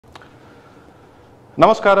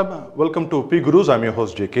Namaskaram, welcome to PGurus. I'm your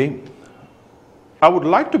host JK. I would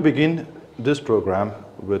like to begin this program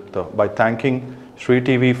by thanking Sree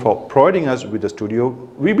TV for providing us with the studio.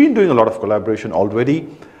 We've been doing a lot of collaboration already.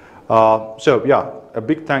 A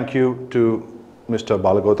big thank you to Mr.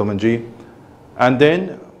 𝗤𝗏𝗖𝙥𝙥. And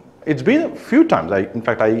then it's been a few times. In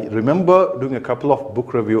fact, I remember doing a couple of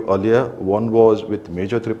book review earlier. One was with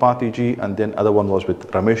Major 𝗤𝗏𝗖𝙥𝙥 and then other one was with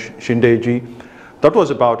Ramesh Shinde. That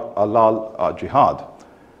was about halal jihad.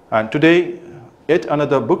 And today, yet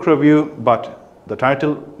another book review, but the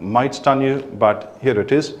title might stun you, but here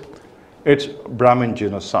it is. It's Brahmin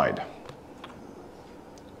Genocide.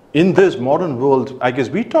 In this modern world, I guess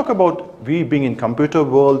we talk about we being in computer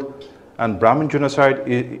world and Brahmin Genocide.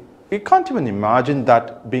 You can't even imagine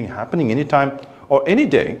that being happening anytime or any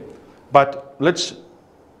day. But let's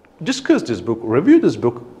discuss this book, review this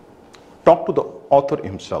book, talk to the author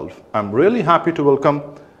himself. I'm really happy to welcome.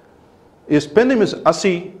 His pen name is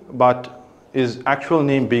𝗤𝗏𝗏, but his actual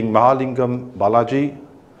name being Mahalingam Balaji.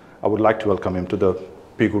 I would like to welcome him to the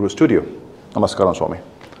PGurus studio. Namaskaram, Swami.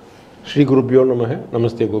 Sri 𝗤𝗏𝗼𝗂𝗏 𝗔.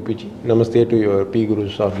 Namaste Gopiji. Namaste to your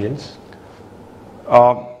PGurus audience.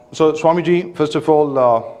 So Swamiji, first of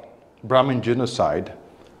all, Brahmin Genocide.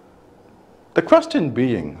 The question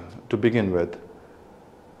being, to begin with,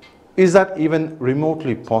 is that even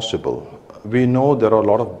remotely possible? We know there are a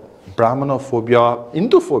lot of Brahmanophobia,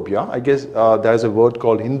 Hinduphobia. I guess there's a word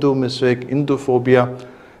called Hindu mystic, Hinduphobia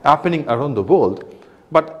happening around the world.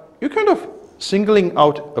 But you're kind of singling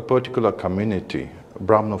out a particular community,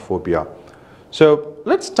 Brahmanophobia. So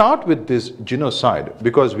let's start with this genocide,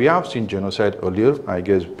 because we have seen genocide earlier. I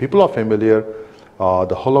guess people are familiar.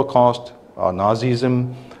 The Holocaust,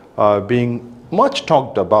 Nazism being much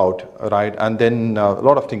talked about, right? And then a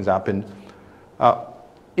lot of things happened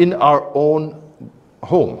in our own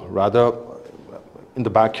home, rather in the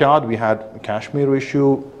backyard. We had Kashmir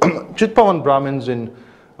issue, Chitpavan Brahmins in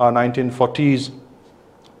 1940s,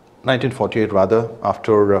 1948 rather,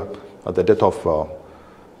 after the death of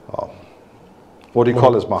what do you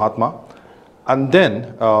call as Mahatma. And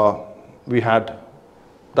then we had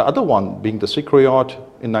the other one being the Sikh riot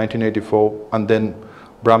in 1984, and then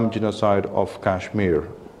Brahmin genocide of Kashmir,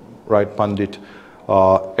 right, Pandit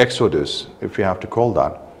exodus, if we have to call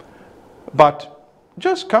that. But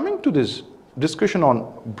just coming to this discussion on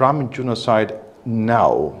Brahmin genocide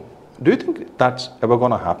now, do you think that's ever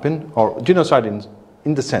going to happen? Or genocide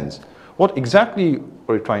in the sense, what exactly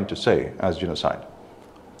are you trying to say as genocide?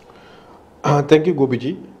 Thank you,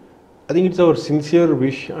 Gopiji. I think it's our sincere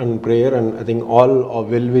wish and prayer, and I think all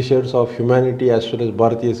well-wishers of humanity as well as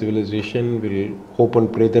Bharatiya civilization will hope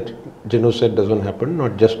and pray that genocide doesn't happen,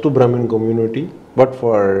 not just to Brahmin community, but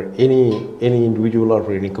for any individual or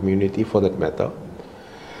for any community for that matter.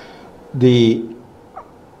 The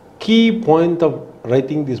key point of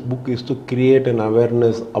writing this book is to create an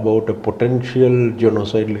awareness about a potential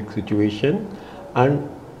genocide-like situation and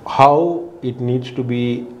how it needs to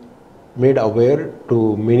be made aware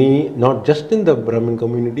to many, not just in the Brahmin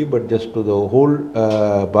community, but just to the whole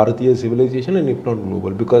Bharatiya civilization, and if not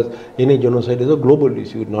global, because any genocide is a global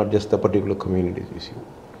issue, not just a particular community's issue.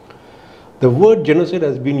 The word genocide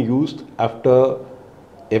has been used after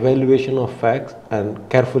evaluation of facts and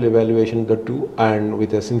careful evaluation of the two, and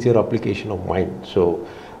with a sincere application of mind. So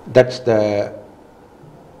that's the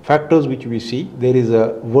factors which we see. There is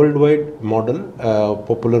a worldwide model,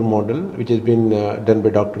 popular model, which has been done by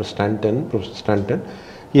Dr. Stanton, Professor Stanton.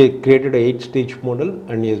 He created an 8-stage model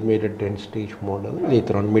and he has made a 10-stage model,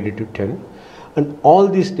 later on made it to 10. And all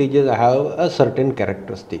these stages have a certain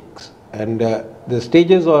characteristics. And the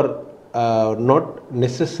stages are not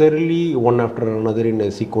necessarily one after another in a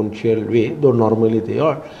sequential way, though normally they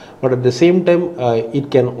are. But at the same time, it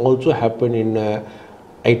can also happen in a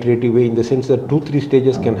iterative way, in the sense that 2-3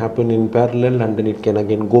 stages can happen in parallel, and then it can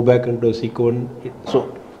again go back into a sequence.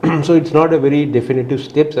 So it's not a very definitive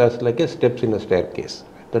steps as like a steps in a staircase.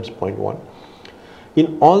 That's point one.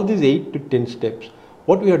 In all these 8 to 10 steps,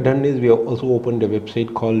 what we have done is we have also opened a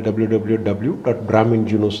website called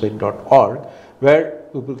www.brahmingenocide.org, where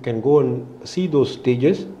people can go and see those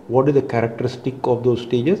stages, what is the characteristic of those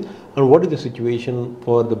stages, and what is the situation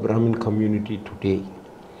for the Brahmin community today.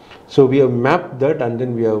 So we have mapped that, and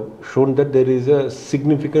then we have shown that there is a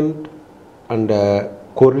significant and a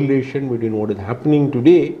correlation between what is happening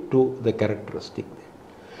today to the characteristic.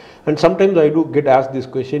 And sometimes I do get asked this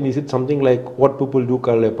question, is it something like what people do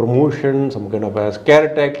call a promotion, some kind of a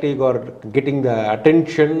scare tactic, or getting the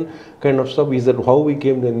attention kind of stuff? Is that how we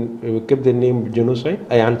kept the name genocide?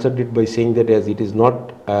 I answered it by saying that as it is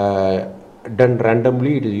not done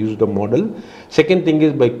randomly, it is used the model. Second thing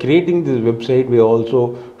is, by creating this website, we have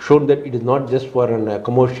also shown that it is not just for a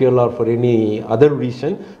commercial or for any other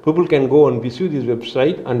reason. People can go and visit this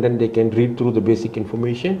website and then they can read through the basic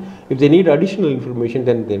information. If they need additional information,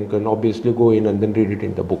 then they can obviously go in and then read it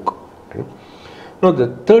in the book. Okay. Now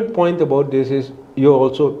the third point about this is, you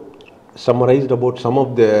also summarized about some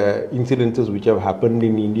of the incidences which have happened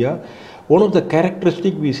in India. One of the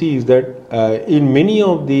characteristics we see is that in many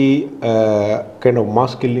of the kind of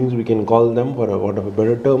mass killings, we can call them for a want of a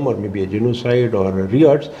better term, or maybe a genocide or a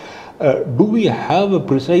riots, do we have a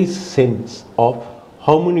precise sense of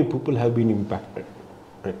how many people have been impacted?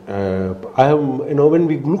 When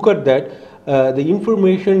we look at that, the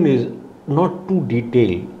information is not too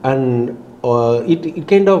detailed, and it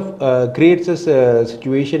kind of creates a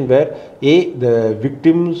situation where the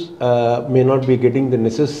victims may not be getting the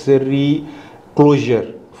necessary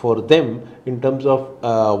closure for them in terms of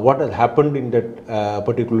what has happened in that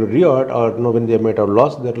particular riot, or when they might have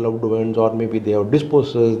lost their loved ones, or maybe they have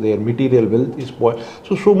dispossessed, their material wealth is spoiled.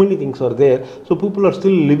 So many things are there. So people are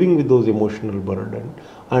still living with those emotional burden,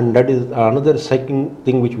 and that is another second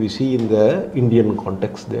thing which we see in the Indian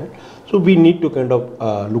context there. So we need to kind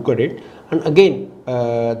of look at it. And again,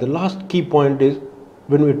 the last key point is,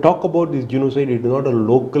 when we talk about this genocide, it is not a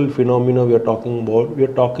local phenomena we are talking about. We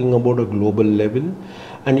are talking about a global level,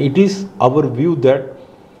 and it is our view that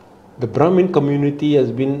the Brahmin community has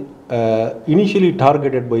been initially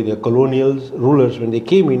targeted by the colonial rulers when they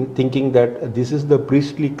came in, thinking that this is the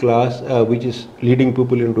priestly class which is leading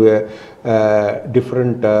people into a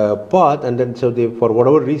different path, and then so they, for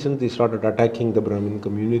whatever reason, they started attacking the Brahmin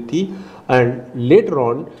community, and later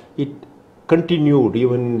on it continued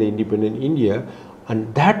even in the independent India,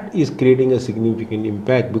 and that is creating a significant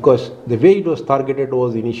impact, because the way it was targeted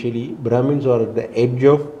was initially Brahmins are at the edge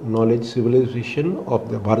of knowledge civilization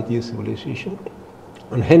of the Bharatiya civilization,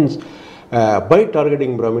 and hence by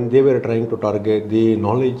targeting Brahmin, they were trying to target the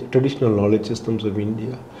traditional knowledge systems of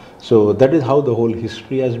India. So that is how the whole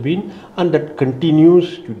history has been, and that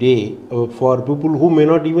continues today for people who may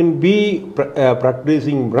not even be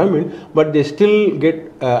practicing Brahmin, but they still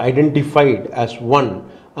get identified as one,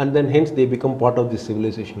 and then hence they become part of this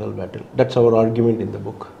civilizational battle. That's our argument in the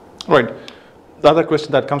book. Right. The other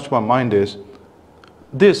question that comes to my mind is,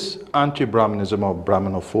 this anti-Brahminism or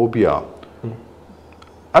Brahminophobia,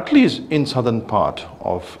 at least in southern part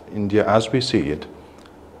of India as we see it,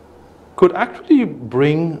 could actually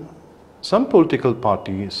bring some political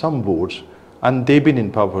party, some votes, and they've been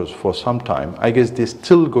in power for some time. I guess they're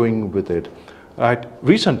still going with it. Right?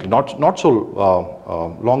 Recently, not so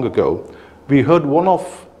long ago, we heard one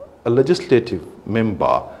of a legislative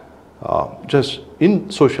member just in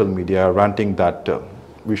social media ranting that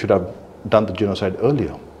we should have done the genocide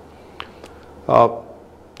earlier.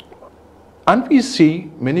 And we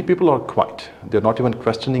see many people are quiet. They're not even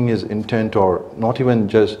questioning his intent, or not even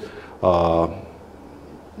just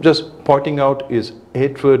pointing out his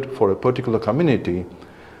hatred for a particular community.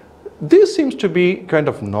 This seems to be kind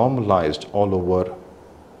of normalized all over,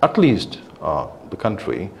 at least the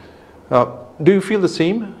country. Do you feel the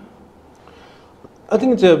same? I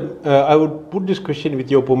think it's I would put this question, with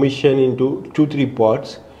your permission, into 2-3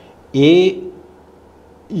 parts. A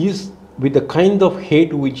is, with the kind of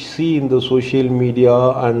hate which see in the social media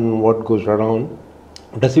and what goes around,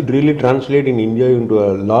 does it really translate in India into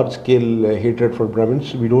a large-scale hatred for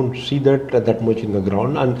Brahmins? We don't see that much in the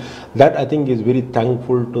ground, and that, I think, is very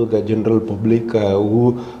thankful to the general public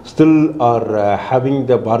who still are having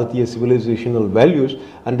the Bharatiya civilizational values,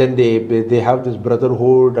 and then they have this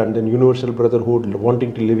brotherhood and then universal brotherhood,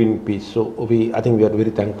 wanting to live in peace. So I think we are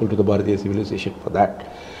very thankful to the Bharatiya civilization for that.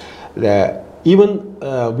 Even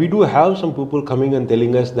we do have some people coming and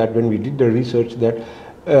telling us that when we did the research, that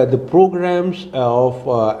the programs of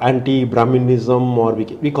anti-Brahminism, or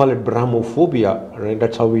we call it Brahmophobia, right?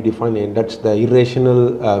 That's how we define it. That's the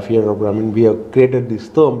irrational fear of Brahmin. We have created this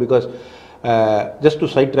term because, just to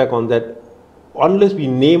sidetrack on that, unless we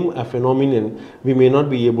name a phenomenon, we may not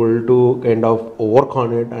be able to kind of work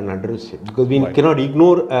on it and address it, because we cannot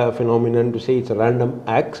ignore a phenomenon to say it's a random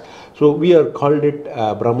act. So we are called it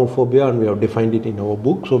Brahmophobia, and we have defined it in our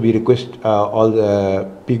book. So we request all the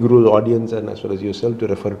PGurus audience, and as well as yourself, to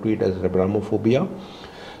refer to it as Brahmophobia.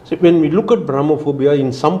 So when we look at Brahmophobia,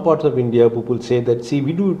 in some parts of India, people say that, see,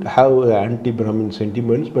 we do have anti-Brahmin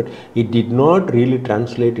sentiments, but it did not really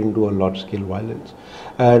translate into a large-scale violence.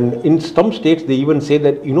 And in some states, they even say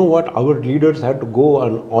that, you know what, our leaders had to go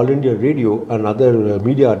on All India Radio and other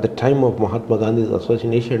media at the time of Mahatma Gandhi's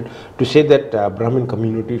assassination to say that Brahmin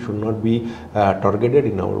community should not be targeted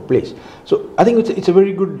in our place. So I think it's a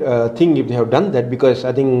very good thing if they have done that, because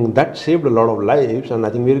I think that saved a lot of lives, and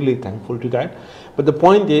I think we're really thankful to that. But the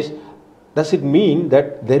point is, does it mean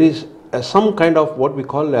that there is some kind of what we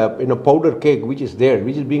call a powder keg which is there,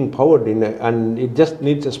 which is being powered in, and it just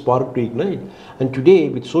needs a spark to ignite? And today,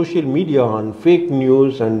 with social media and fake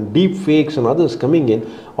news and deep fakes and others coming in,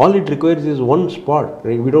 all it requires is one spark,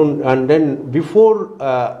 right? We don't, and then before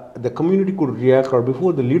the community could react, or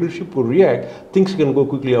before the leadership could react, things can go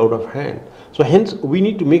quickly out of hand. So hence, we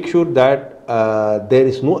need to make sure that there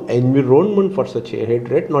is no environment for such a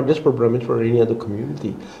hatred, not just for Brahmins, for any other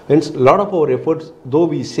community. Hence, a lot of our efforts, though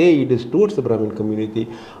we say it is towards the Brahmin community,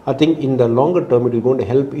 I think in the longer term it is going to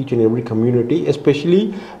help each and every community,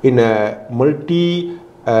 especially in a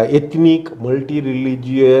multi-ethnic,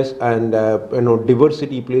 multi-religious and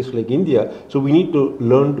diversity place like India. So we need to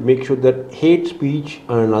learn to make sure that hate speech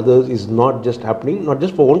and others is not just happening, not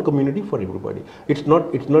just for one community, for everybody. It's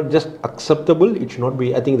not just acceptable. It should not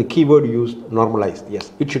be, I think the key word used, normalized.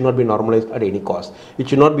 Yes, it should not be normalized at any cost. It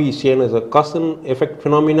should not be seen as a cause and effect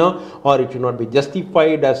phenomena, or it should not be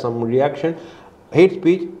justified as some reaction. Hate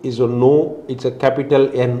speech is a no, it's a capital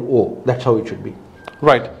N-O. That's how it should be.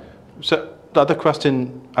 Right. So the other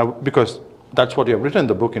question, because that's what you have written in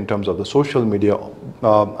the book in terms of the social media,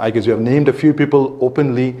 I guess you have named a few people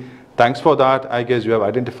openly. Thanks for that. I guess you have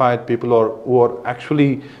identified people who are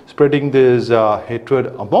actually spreading this hatred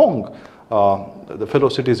among the fellow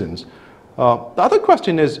citizens. The other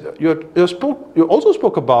question is, you also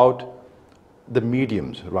spoke about the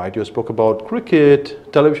mediums, right? You spoke about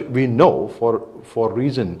cricket, television. We know for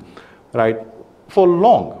reason, right? For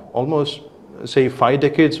long, almost say 5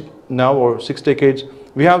 decades now or 6 decades,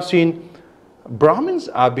 we have seen Brahmins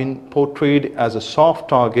have been portrayed as a soft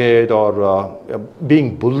target, or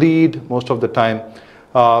being bullied most of the time.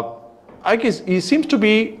 I guess he seems to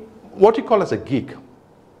be what you call as a geek,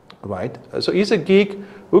 right? So he's a geek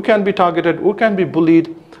who can be targeted, who can be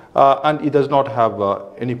bullied, and he does not have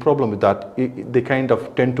any problem with that. They kind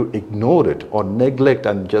of tend to ignore it or neglect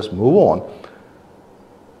and just move on.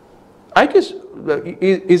 I guess,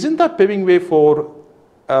 isn't that paving way for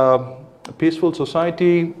a peaceful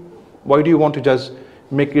society? Why do you want to just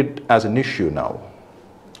make it as an issue now?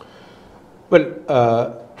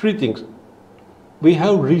 Well, 3 things. We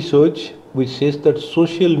have research which says that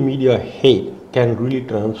social media hate can really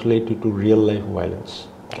translate into real life violence.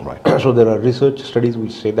 Right. So there are research studies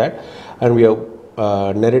which say that, and we have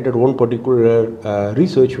narrated one particular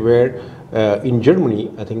research where in Germany,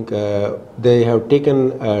 I think they have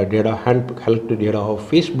taken hand-collected data of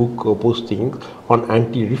Facebook postings on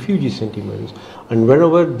anti-refugee sentiments, and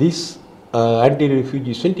whenever these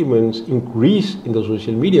anti-refugee sentiments increase in the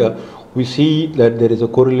social media, we see that there is a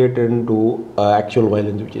correlation to actual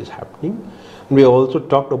violence which is happening. And we also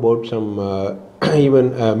talked about some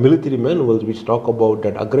even military manuals which talk about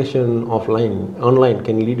that aggression online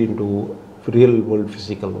can lead into real world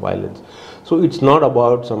physical violence. So it's not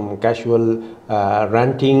about some casual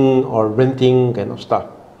ranting or venting kind of stuff.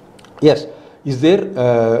 Yes, is there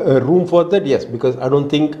a room for that? Yes, because I don't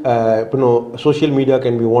think social media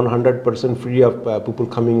can be 100% free of people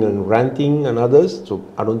coming and ranting and others. So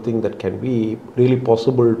I don't think that can be really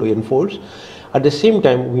possible to enforce. At the same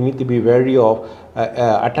time, we need to be wary of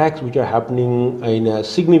attacks which are happening in a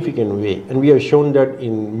significant way, and we have shown that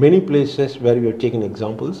in many places where we have taken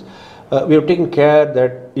examples. We have taken care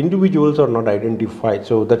that individuals are not identified,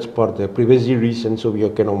 so that's for the privacy reason, so we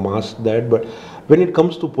have kind of masked that. But when it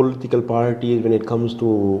comes to political parties, when it comes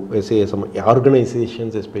to, let's say, some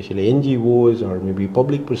organizations, especially NGOs or maybe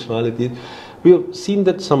public personalities, we have seen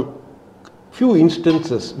that some few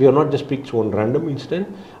instances, we have not just picked one random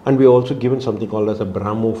instance, and we have also given something called as a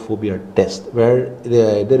Brahmophobia test, where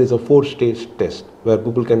there is a 4-stage test where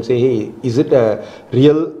people can say, hey, is it a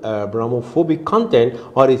real Brahmophobic content,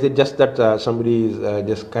 or is it just that somebody is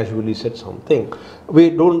just casually said something? We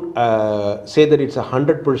don't say that it's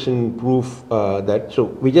 100% proof that, so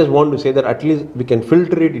we just want to say that at least we can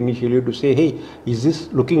filter it initially to say, hey, is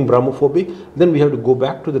this looking Brahmophobic? Then we have to go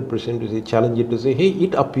back to that person to say, challenge it to say, hey,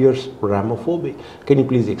 it appears Brahmophobic. Can you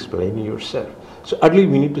please explain yourself? So at least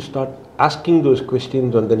we need to start asking those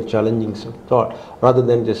questions and then challenging some thought rather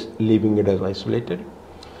than just leaving it as isolated.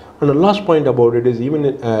 And the last point about it is,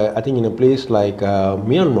 even I think in a place like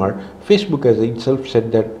Myanmar, Facebook has itself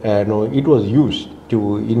said that it was used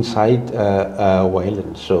to incite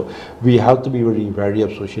violence. So we have to be very wary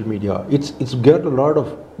of social media. It's got a lot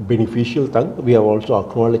of beneficial thing. We have also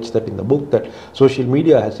acknowledged that in the book, that social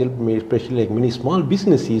media has helped me, especially like many small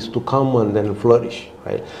businesses, to come and then flourish,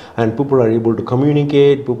 right? And people are able to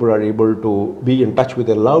communicate, people are able to be in touch with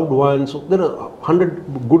their loved ones. So there are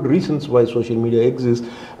 100 good reasons why social media exists,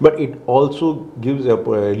 but it also gives a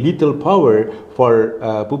lethal power for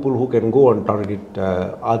people who can go and target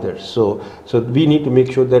others. So we need to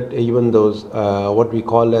make sure that even those what we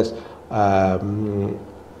call as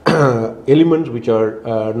elements which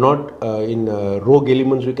are not in rogue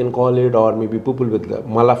elements, we can call it, or maybe people with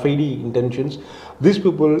malafide intentions, these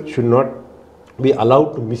people should not be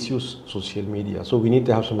allowed to misuse social media. So we need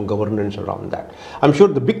to have some governance around that. I'm sure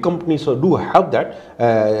the big companies do have that,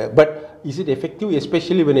 but is it effective,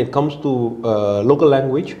 especially when it comes to local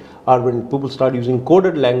language, or when people start using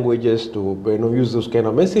coded languages to use those kind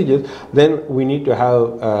of messages? Then we need to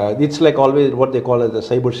have it's like always what they call as the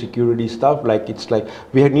cyber security stuff. Like it's like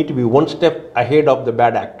we need to be one step ahead of the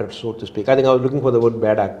bad actors, so to speak. I think I was looking for the word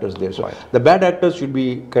bad actors there. So the bad actors should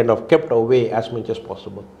be kind of kept away as much as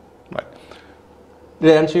possible. Right.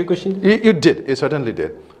 Did I answer your question? You did. You certainly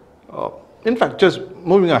did. In fact, just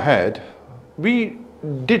moving ahead, we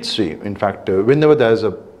did see, in fact, whenever there's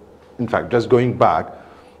in fact, just going back,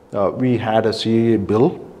 we had a CAA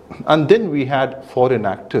bill, and then we had foreign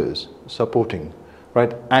actors supporting,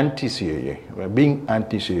 right, anti-CAA, right, being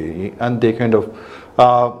anti-CAA, and they kind of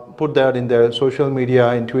put that in their social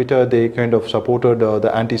media, in Twitter, they kind of supported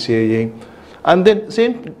the anti-CAA. And then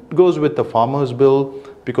same goes with the farmers bill,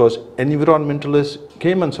 because environmentalists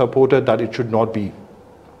came and supported that it should not be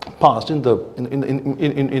passed in the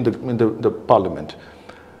parliament.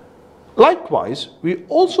 Likewise, we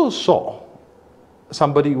also saw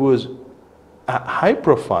somebody who was a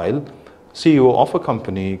high-profile CEO of a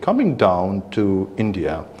company coming down to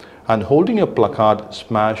India and holding a placard,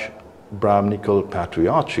 "Smash Brahminical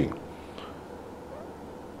Patriarchy."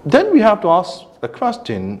 Then we have to ask the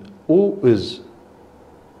question, who is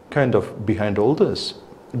kind of behind all this?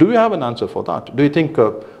 Do you have an answer for that? Do you think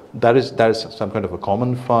there is some kind of a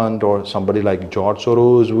common fund, or somebody like George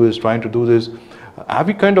Soros who is trying to do this? Have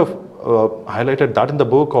you kind of highlighted that in the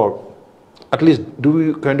book, or at least do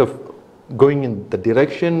you kind of going in the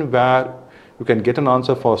direction where you can get an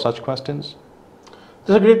answer for such questions?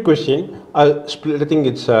 That's a great question. I think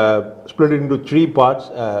it's split into three parts,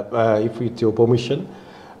 if with your permission.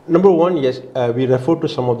 Number one, yes, we refer to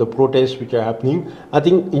some of the protests which are happening. I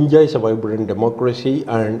think India is a vibrant democracy,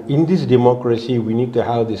 and in this democracy, we need to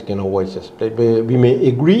have this kind of voices. We may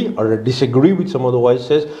agree or disagree with some of the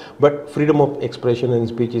voices, but freedom of expression and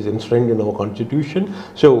speech is enshrined in our constitution.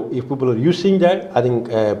 So if people are using that, I think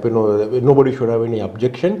nobody should have any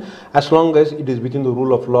objection, as long as it is within the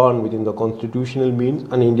rule of law and within the constitutional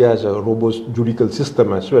means. And India has a robust judicial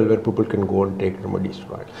system as well, where people can go and take remedies.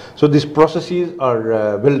 Right. So these processes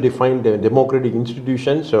are well-defined democratic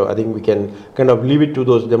institutions, so I think we can kind of leave it to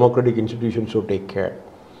those democratic institutions to take care.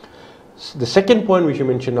 The second point which you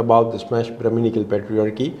mentioned about the Smash Brahminical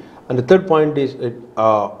Patriarchy, and the third point is,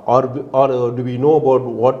 or do we know about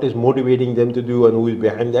what is motivating them to do and who is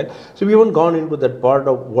behind that? So we haven't gone into that part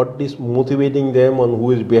of what is motivating them and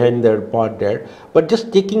who is behind their part there, but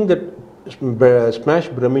just taking the Smash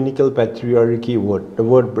Brahminical Patriarchy word, the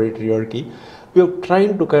word patriarchy, we are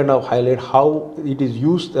trying to kind of highlight how it is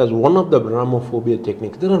used as one of the Brahmophobia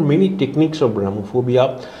techniques. There are many techniques of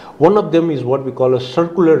Brahmophobia. One of them is what we call a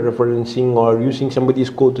circular referencing, or using somebody's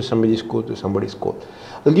quote to somebody's quote to somebody's quote.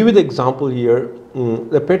 I'll give you the example here.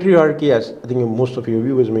 The patriarchy, as I think most of your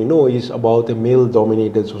viewers may know, is about a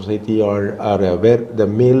male-dominated society, or where the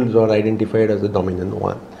males are identified as the dominant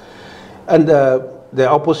one. And the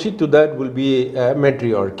opposite to that will be a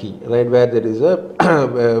matriarchy, right, where there is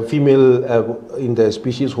a female in the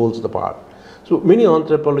species holds the power. So many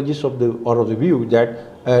anthropologists are of the view that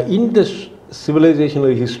in this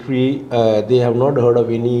civilizational history, they have not heard of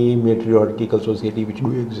any matriarchal society which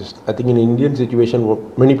do exist. I think in Indian situation,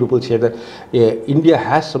 many people say that India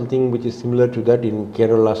has something which is similar to that in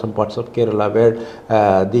Kerala, some parts of Kerala,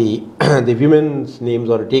 where the women's names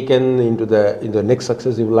are taken into the next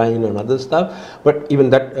successive line and other stuff. But even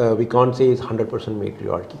that we can't say is 100%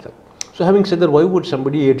 matriarchal. So having said that, why would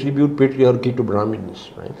somebody attribute patriarchy to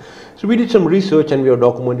Brahmins, right? So we did some research and we have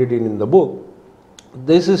documented it in the book.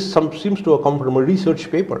 This is seems to have come from a research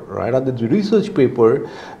paper, right? And the research paper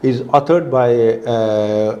is authored by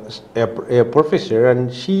a professor, and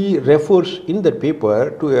she refers in that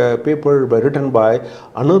paper to a paper written by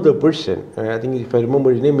another person. I think, if I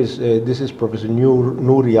remember his name, is this is Professor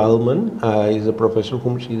Nouri Alman, is a professor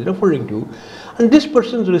whom she is referring to, and this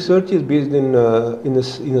person's research is based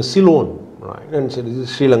in Ceylon. right? And so this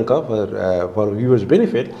is Sri Lanka for viewers'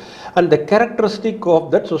 benefit. And the characteristic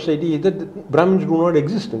of that society is that Brahmins do not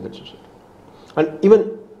exist in that society. And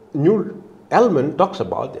even New Ellman talks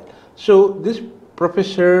about it. So this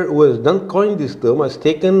professor who has coined this term has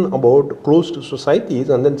taken about closed societies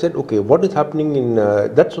and then said, okay, what is happening in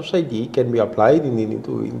that society can be applied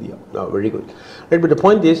into India. Very good. Right, but the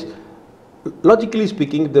point is, logically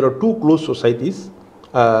speaking, there are two closed societies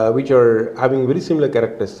which are having very similar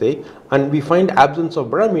characteristics, and we find absence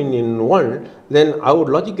of Brahmin in one, then I would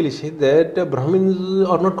logically say that Brahmins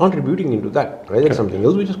are not contributing into that, right? That's something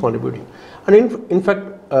else which is contributing. And in fact,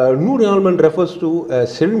 Noor Alman refers to a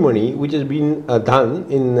ceremony which has been done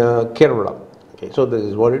in Kerala. Okay, so this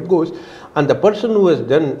is what it goes. And the person who has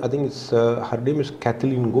done, I think it's her name is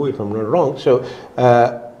𝗣𝗚𝗄𝗃, if I'm not wrong. So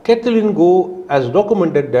𝗣𝗚𝗄𝗃 has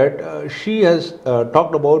documented that she has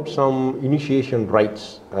talked about some initiation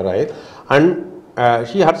rites, right? And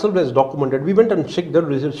she herself has documented. We went and checked the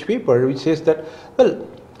research paper which says that, well,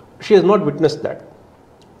 she has not witnessed that.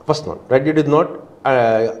 First one, right? It is not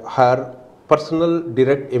her personal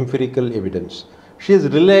direct empirical evidence. She has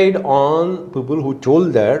relied on people who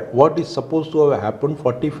told that what is supposed to have happened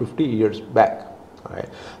 40-50 years back. Right.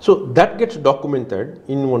 So that gets documented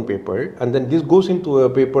in one paper, and then this goes into a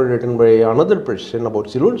paper written by another person about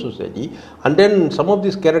Ceylon society, and then some of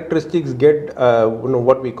these characteristics get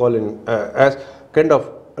what we call as kind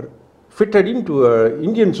of fitted into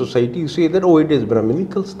Indian society. You say that, oh, it is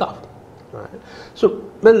Brahminical stuff. Right. So,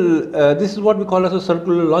 well, this is what we call as a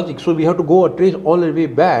circular logic. So we have to go or trace all the way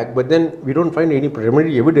back, but then we don't find any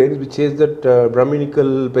primary evidence which says that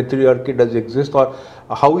Brahminical patriarchy does exist, or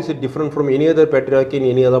how is it different from any other patriarchy in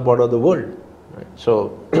any other part of the world. Right.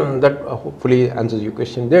 So that hopefully answers your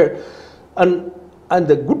question there. And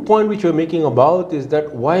the good point which you're making about is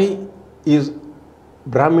that why is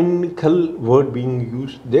Brahminical word being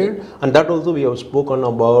used there, and that also we have spoken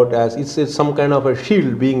about as it's some kind of a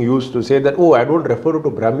shield being used to say that, oh, I don't refer to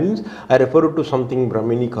Brahmins, I refer to something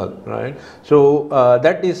Brahminical, right? So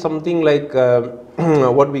that is something like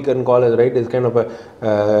what we can call as, right, is kind of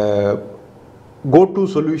a go-to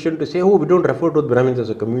solution to say, oh, we don't refer to Brahmins as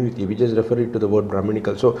a community, we just refer it to the word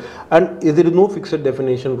Brahminical. So, and there is no fixed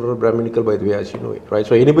definition for Brahminical, by the way, as you know it, right?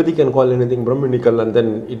 So anybody can call anything Brahminical, and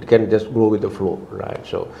then it can just go with the flow, right?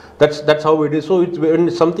 So that's how it is. So it's when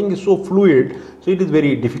something is so fluid, so it is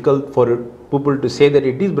very difficult for people to say that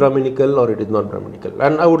it is Brahminical or it is not Brahminical.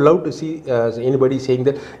 And I would love to see anybody saying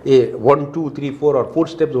that 1, 2, 3, 4 or 4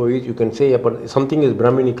 steps over which you can say something is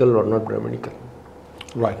Brahminical or not Brahminical.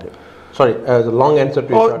 Right. Sorry, the long answer to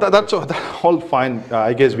your that's all fine.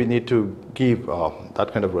 I guess we need to give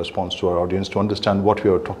that kind of response to our audience to understand what we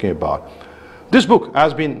are talking about. This book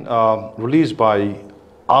has been released by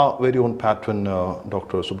our very own patron,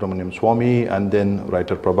 Dr. Subramaniam Swami, and then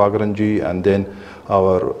writer 𝗣𝗚𝗃𝗁, and then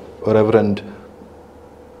our Reverend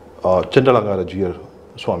𝗤𝗏𝗏𝗃𝗁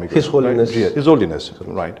Swami. His Holiness. Right? His Holiness,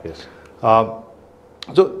 right. Yes.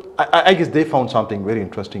 So I guess they found something very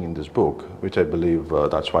interesting in this book, which I believe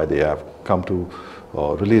that's why they have come to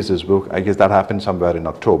release this book. I guess that happened somewhere in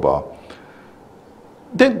October.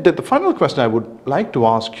 Then the final question I would like to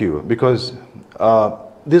ask you, because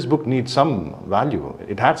this book needs some value.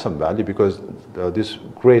 It had some value because these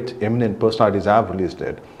great eminent personalities have released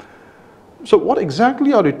it. So what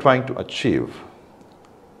exactly are you trying to achieve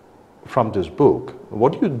from this book?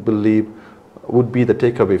 What do you believe would be the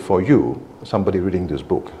takeaway for you, somebody reading this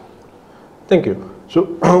book? Thank you. So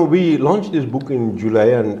we launched this book in July,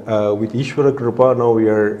 and with Ishvara Kripa, now we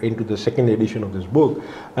are into the second edition of this book.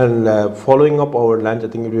 And following up our launch, I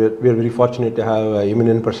think we are very fortunate to have an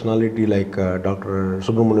eminent personality like Dr.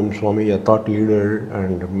 Subramaniam Swami, a thought leader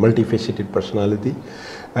and multifaceted personality.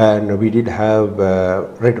 And we did have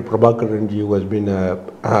writer 𝗣𝗏𝗏𝗏, who has been a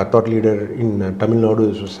thought leader in Tamil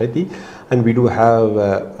Nadu society. And we do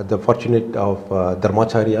have the fortunate of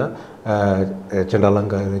Dharmacharya,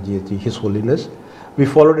 𝗤𝗏𝗏𝗏𝗏, His Holiness. We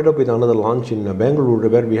followed it up with another launch in Bangalore,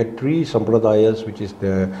 where we had 3 sampradayas, which is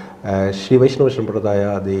the Sri Vaishnava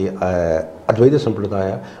Sampradaya, the Advaita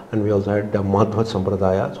Sampradaya, and we also had the Madhva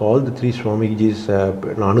Sampradaya. So all the 3 Swamiji's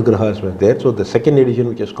anugrahas were there. So the second edition,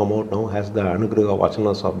 which has come out now, has the anugraha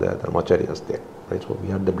vachanas of the Dharmacharyas there, right? So we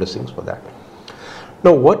had the blessings for that.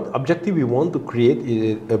 Now, what objective we want to create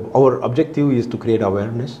is, our objective is to create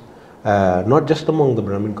awareness, not just among the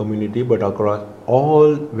Brahmin community, but across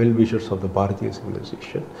all well-wishers of the Bharatiya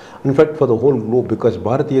civilization. In fact, for the whole globe, because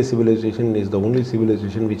Bharatiya civilization is the only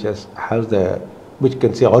civilization which has the, which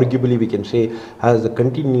can say, arguably we can say, has the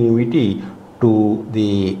continuity to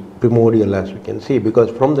the primordial, as we can see, because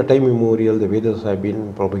from the time immemorial the Vedas have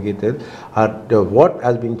been propagated. What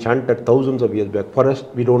has been chanted thousands of years back. For us,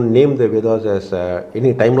 we don't name the Vedas as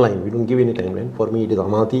any timeline. We don't give any timeline. For me, it is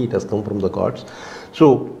Anati. It has come from the gods.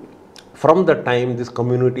 So from the time this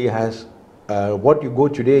community has, what you go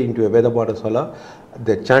today into a 𝗣𝗚𝗿 𝗓𝘃,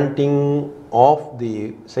 the chanting of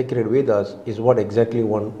the sacred Vedas is what exactly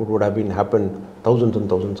would have been happened thousands and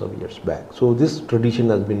thousands of years back. So this tradition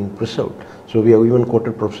has been preserved. So we have even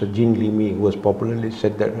quoted Professor Jean Leamy, who has popularly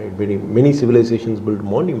said that many civilizations built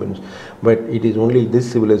monuments, but it is only this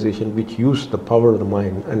civilization which used the power of the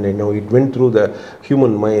mind, and it went through the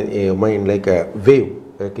human mind like a wave,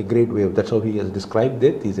 like a great wave. That's how he has described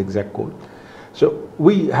it, his exact quote. So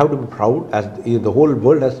we have to be proud, as the whole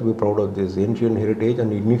world has to be proud of this ancient heritage,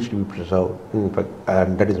 and it needs to be preserved. In fact,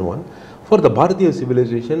 and that is one. For the Bharatiya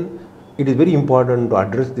civilization, it is very important to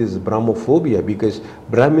address this Brahmophobia, because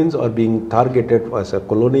Brahmins are being targeted as a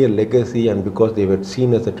colonial legacy and because they were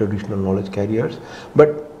seen as the traditional knowledge carriers.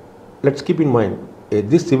 But let's keep in mind,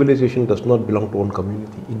 this civilization does not belong to one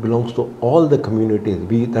community. It belongs to all the communities.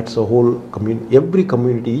 That's a whole community. Every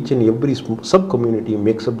community, each and every sub-community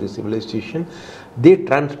makes up this civilization. They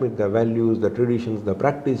transmit the values, the traditions, the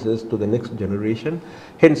practices to the next generation.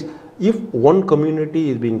 Hence, if one community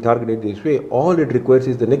is being targeted this way, all it requires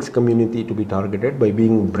is the next community to be targeted by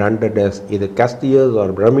being branded as either casteist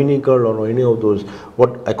or Brahminical or any of those,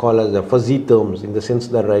 what I call as the fuzzy terms, in the sense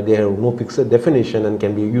that they have no fixed definition and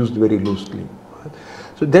can be used very loosely.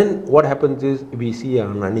 So then what happens is we see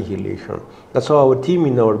an annihilation. That's how our theme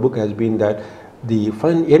in our book has been that the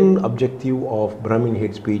end objective of Brahmin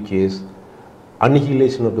hate speech is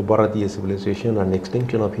annihilation of the Bharatiya civilization and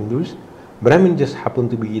extinction of Hindus. Brahmin just happen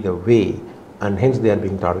to be the way, and hence they are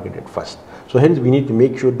being targeted first. So hence we need to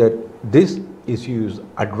make sure that this issue is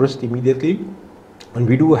addressed immediately, and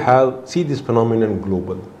we do see this phenomenon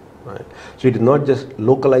global. Right. So it is not just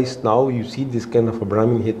localized now. You see this kind of a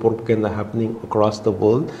Brahmin hate propaganda happening across the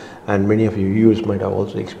world, and many of your viewers might have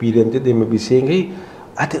also experienced it. They may be saying, hey,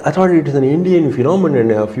 I thought it is an Indian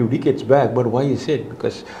phenomenon a few decades back, but why is it?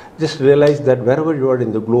 Because just realize that wherever you are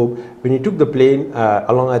in the globe, when you took the plane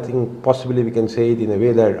along, I think possibly we can say it in a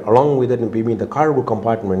way that along with it, maybe in the cargo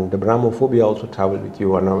compartment, the Brahmophobia also traveled with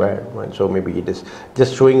you unaware. Right? So maybe it is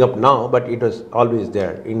just showing up now, but it was always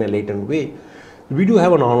there in a latent way. We do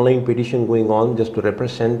have an online petition going on just to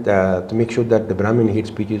represent, to make sure that the Brahmin hate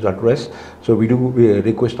speech is addressed. So we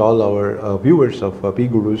request all our viewers of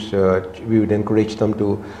PGurus, we would encourage them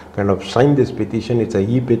to kind of sign this petition. It's a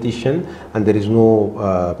e-petition, and there is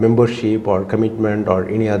no membership or commitment or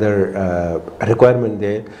any other requirement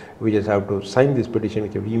there. We just have to sign this petition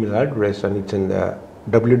with your email address, and it's in the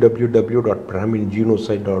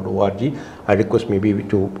www.brahmingenocide.org. I request maybe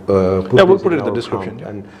to we'll put it in the description.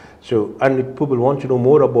 And if people want to know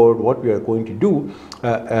more about what we are going to do,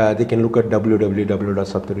 they can look at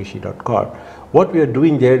www.𝗤𝙑𝗫.𝗀. What we are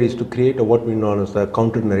doing there is to create what we know as a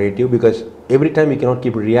counter narrative, because every time we cannot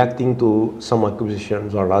keep reacting to some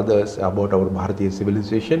accusations or others about our Bharatiya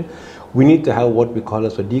civilization. We need to have what we call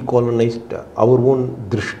as a decolonized, our own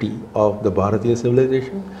drishti of the Bharatiya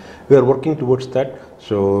civilization. We are working towards that.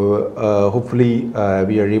 So hopefully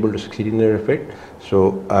we are able to succeed in their effort.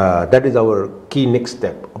 So that is our key next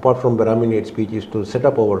step. Apart from Brahmin hate speech, is to set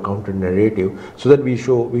up our counter narrative so that we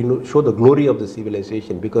show the glory of the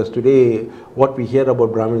civilization. Because today, what we hear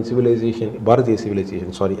about Brahmin civilization, Bharatiya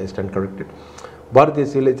civilization, sorry, I stand corrected. Bharatiya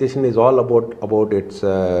civilization is all about its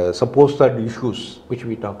supposed issues which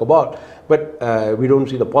we talk about, but we don't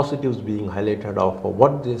see the positives being highlighted of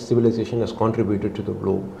what this civilization has contributed to the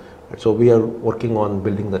globe. So we are working on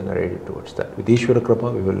building the narrative towards that. With 𝗎𝑠⁴ Kripa,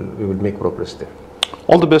 we will make progress there.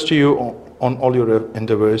 All the best to you on all your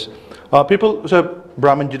endeavors. So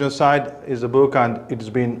Brahmin Genocide is a book, and it has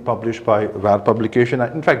been published by 𝗤𝗏 publication.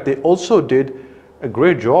 In fact, they also did a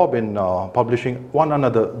great job in publishing one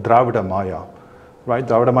another 𝗤𝗏𝗍. Right,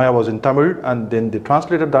 𝗤𝗏𝗍 was in Tamil, and then they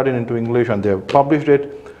translated that into English, and they have published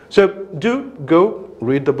it. So do go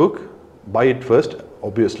read the book, buy it first,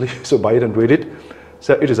 obviously. So buy it and read it.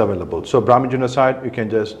 So it is available. So Brahmin Genocide, you can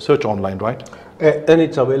just search online, right? And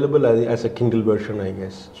it's available as a Kindle version, I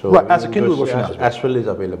guess. So right, as a Kindle version as well is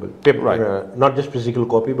available. Right. Not just physical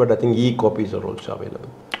copy, but I think e-copies are also available.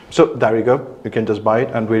 So there you go. You can just buy it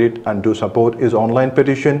and read it and do support his online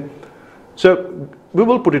petition. So we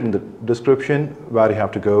will put it in the description where you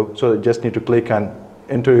have to go. So you just need to click and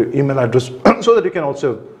enter your email address so that you can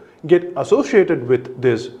also get associated with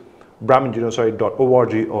this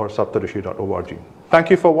brahmingenocide.org or 𝗤𝙑𝗫.org. Thank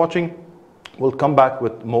you for watching. We'll come back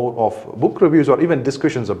with more of book reviews or even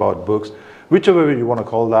discussions about books, whichever way you want to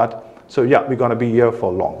call that. So yeah, we're going to be here for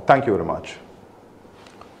long. Thank you very much.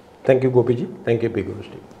 Thank you, Gopiji. Thank you, PGurus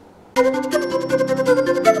team.